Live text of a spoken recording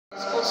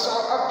also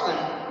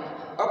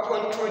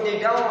open through the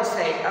downward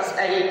side as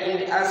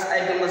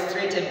I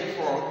demonstrated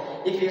before.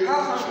 If you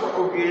have some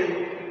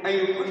oil and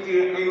you put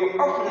it and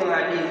you open it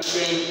like this,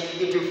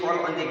 then it will fall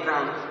on the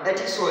ground. That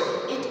is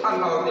what it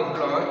allows the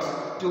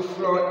blood to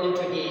flow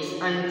into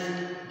this, and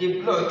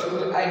the blood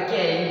will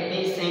again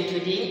be sent to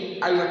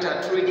the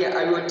aorta through the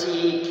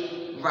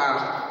aortic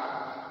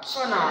valve.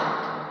 So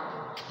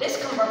now, let's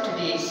come back to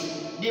this.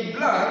 The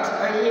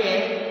blood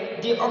here,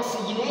 the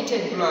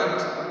oxygenated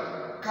blood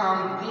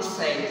comes this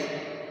side,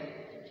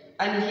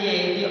 and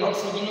here the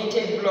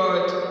oxygenated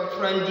blood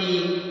from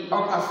the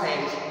upper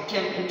side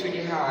came into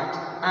the heart,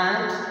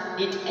 and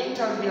it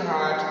enters the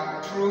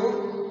heart through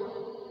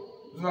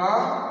the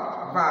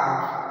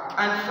valve,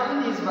 and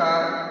from this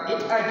valve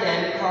it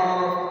again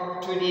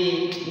comes to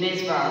the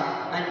next valve,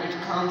 and it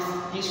comes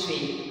this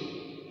way.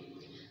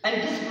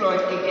 And this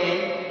blood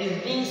again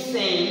is being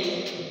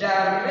sent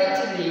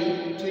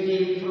directly to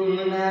the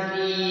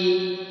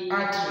pulmonary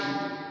artery,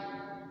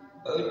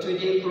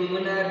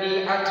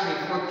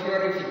 for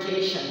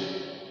purification.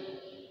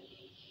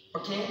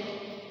 Okay?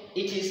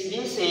 It is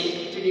being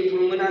sent to the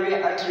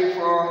pulmonary artery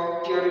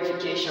for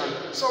purification.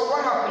 So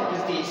what happened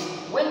is this: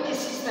 when this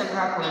system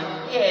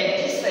happened, here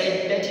this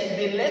side, that is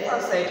the left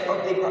hand side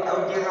of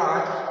the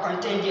heart,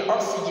 contains the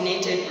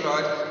oxygenated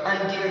blood,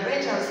 and the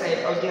right hand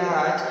side of the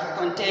heart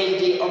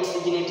contains the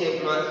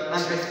oxygenated blood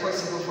and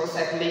responsible for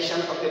circulation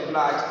of the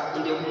blood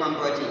in the human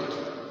body.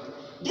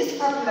 This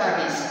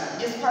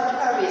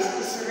capillaries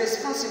is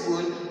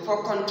responsible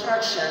for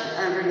contraction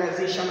and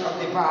relaxation of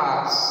the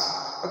valves.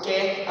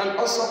 Okay, and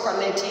also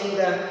collecting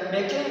the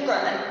mechanical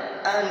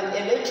and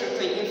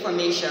electrical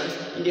information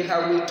in the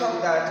heart. We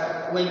talk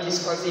that when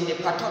discussing the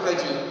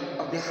pathology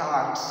of the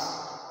heart.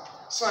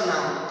 So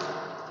now,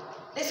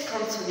 let's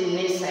come to the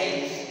next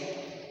side.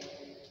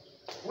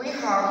 We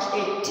have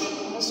a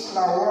thick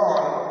muscular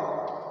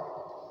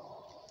wall,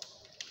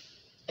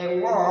 a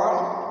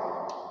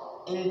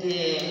wall in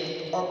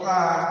the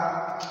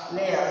upper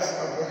layers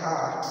of the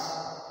heart.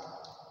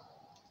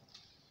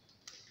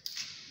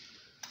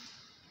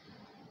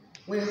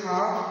 We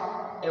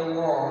have a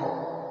wall.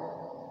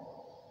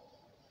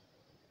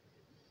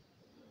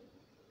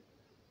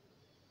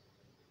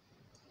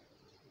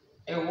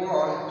 A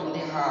wall in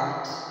the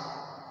heart.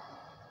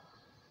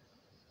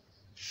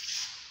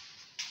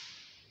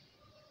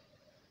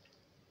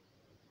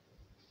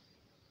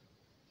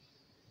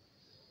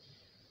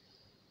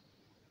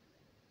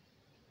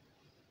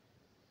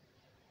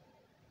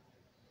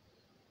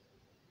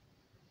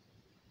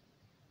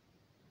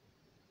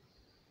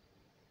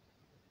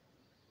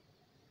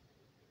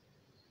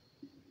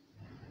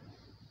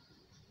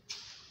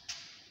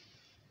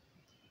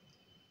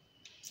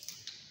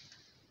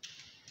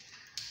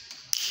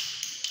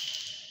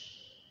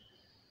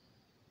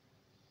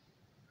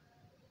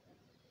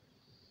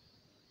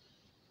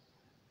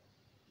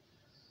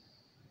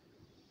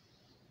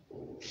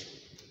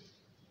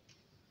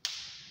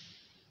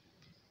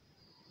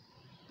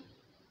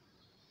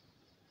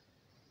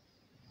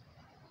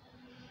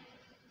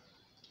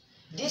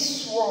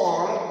 This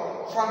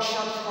wall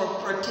functions for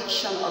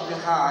protection of the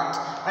heart,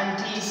 and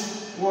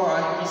this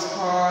wall is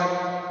called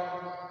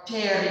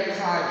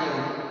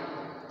pericardium.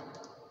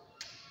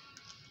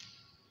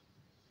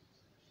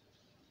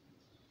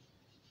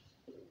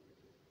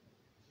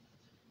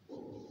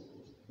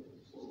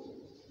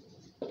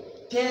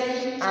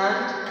 Peri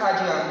and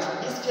cardium.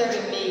 This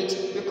peri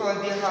meet because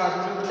the heart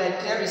looks like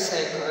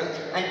pericycle,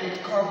 and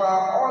it covers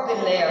all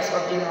the layers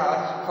of the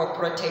heart for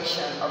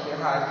protection of the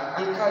heart.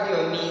 And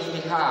cardium means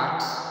the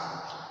heart.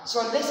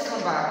 So let's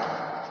come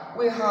back.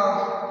 We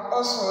have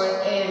also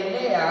a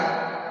layer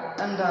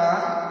in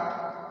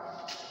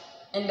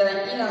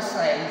the inner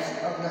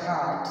sides of the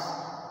heart.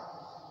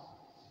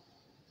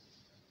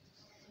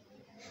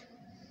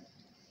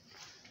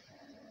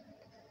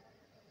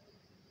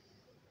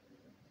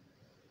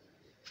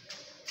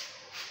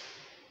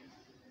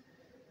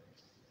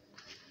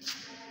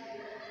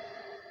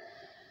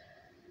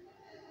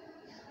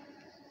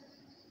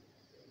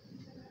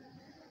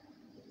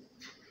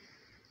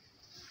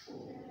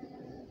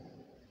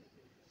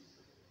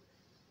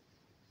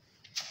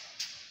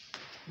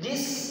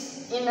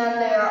 This inner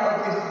layer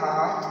of the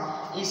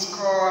heart is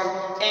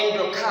called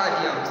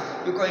endocardium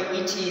because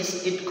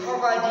it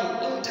covers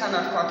the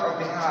internal part of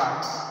the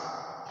heart.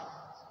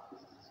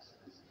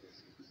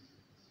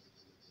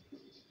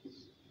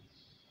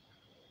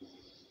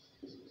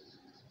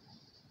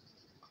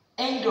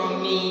 Endo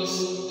means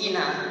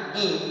inner,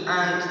 in,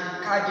 and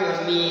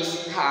cardio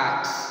means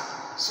heart.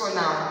 So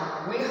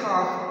now we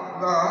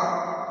have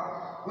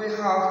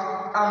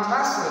our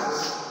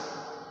muscles.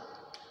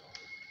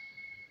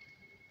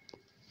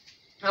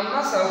 A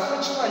muscle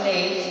which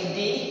connects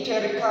the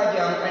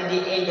pericardium and the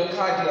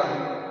endocardium.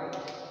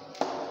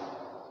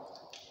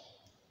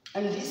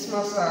 And this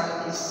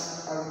muscle is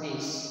as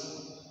this.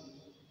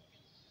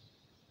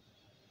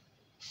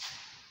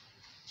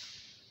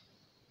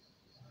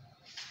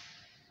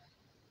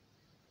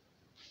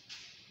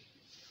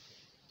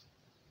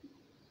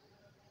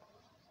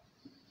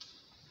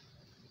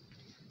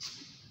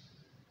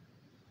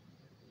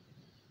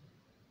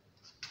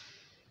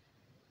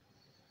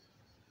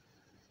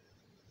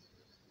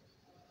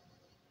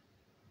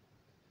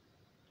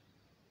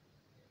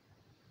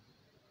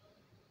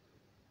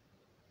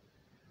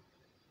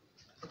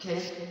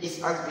 Okay,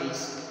 it's as this.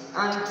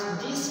 And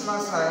this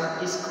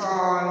muscle is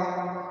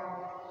called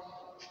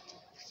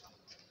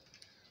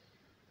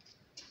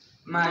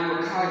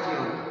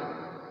myocardium.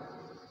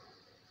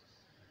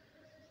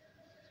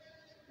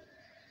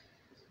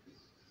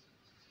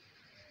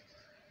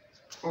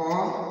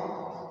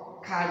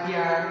 Or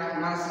cardiac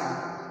muscle.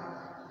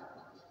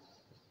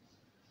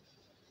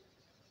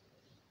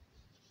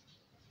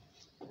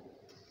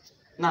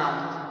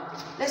 Now,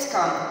 let's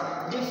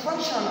come. The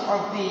function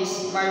of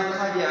this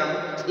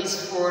myocardium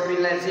is for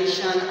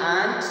relaxation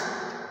and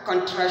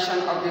contraction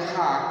of the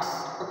heart.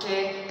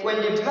 Okay,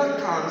 when the blood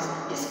comes,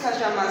 this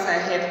cardiac muscle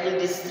helps in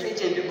the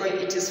stretching because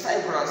it is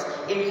fibrous.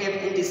 It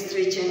helps in the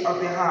stretching of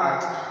the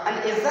heart.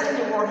 And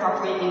exactly what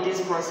happens in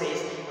this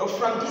process.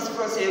 From this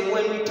process,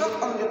 when we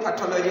talk of the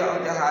pathology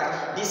of the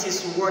heart, this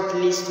is what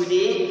leads to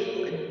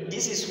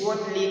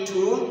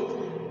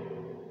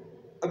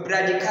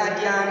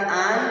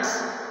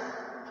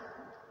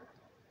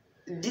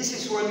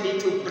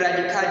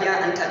bradycardia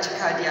and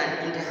tachycardia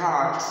in the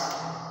heart.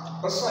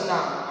 Also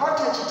now, how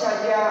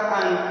tachycardia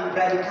and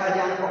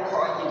bradycardia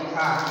occur in the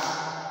heart?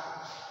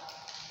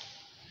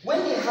 When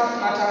the heart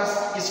matter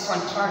is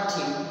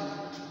contracting,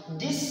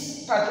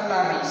 these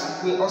capillaries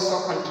will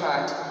also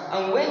contract,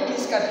 and when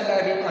this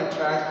capillary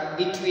contract,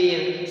 it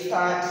will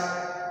start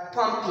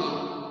pumping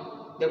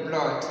the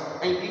blood,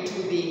 and it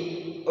will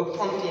be a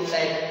pumping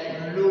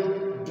like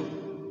loop,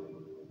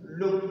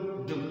 loop.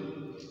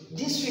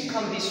 This will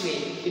come this way,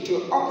 it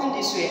will open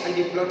this way, and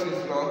the blood will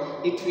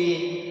flow.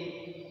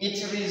 It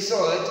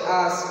results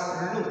as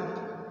loop.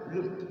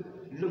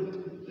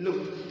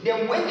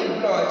 Then when the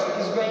blood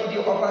is going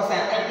the upper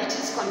side and it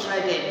is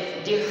contracted,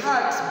 the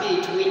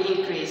heartbeat will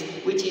increase,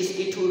 which is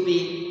it will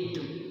be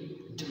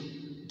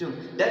do.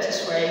 That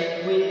is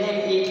why we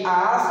name it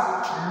as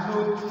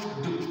loop.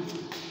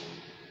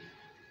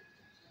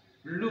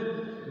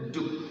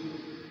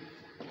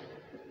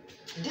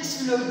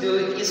 This loop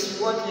is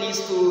what leads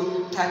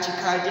to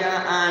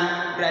tachycardia and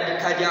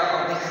bradycardia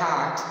of the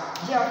heart.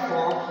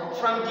 Therefore,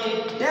 from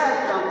the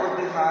diagram of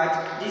the heart,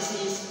 this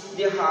is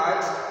the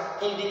heart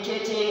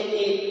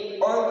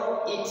indicating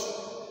all its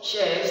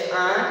shapes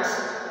and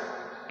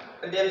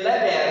the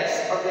levels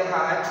of the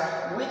heart,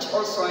 which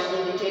also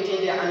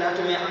indicating the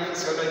anatomy and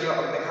physiology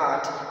of the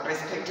heart,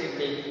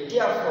 respectively.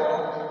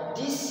 Therefore,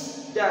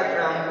 this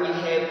diagram will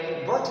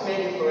help both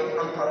medical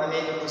and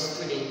paramedical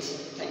students.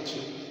 Thank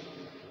you.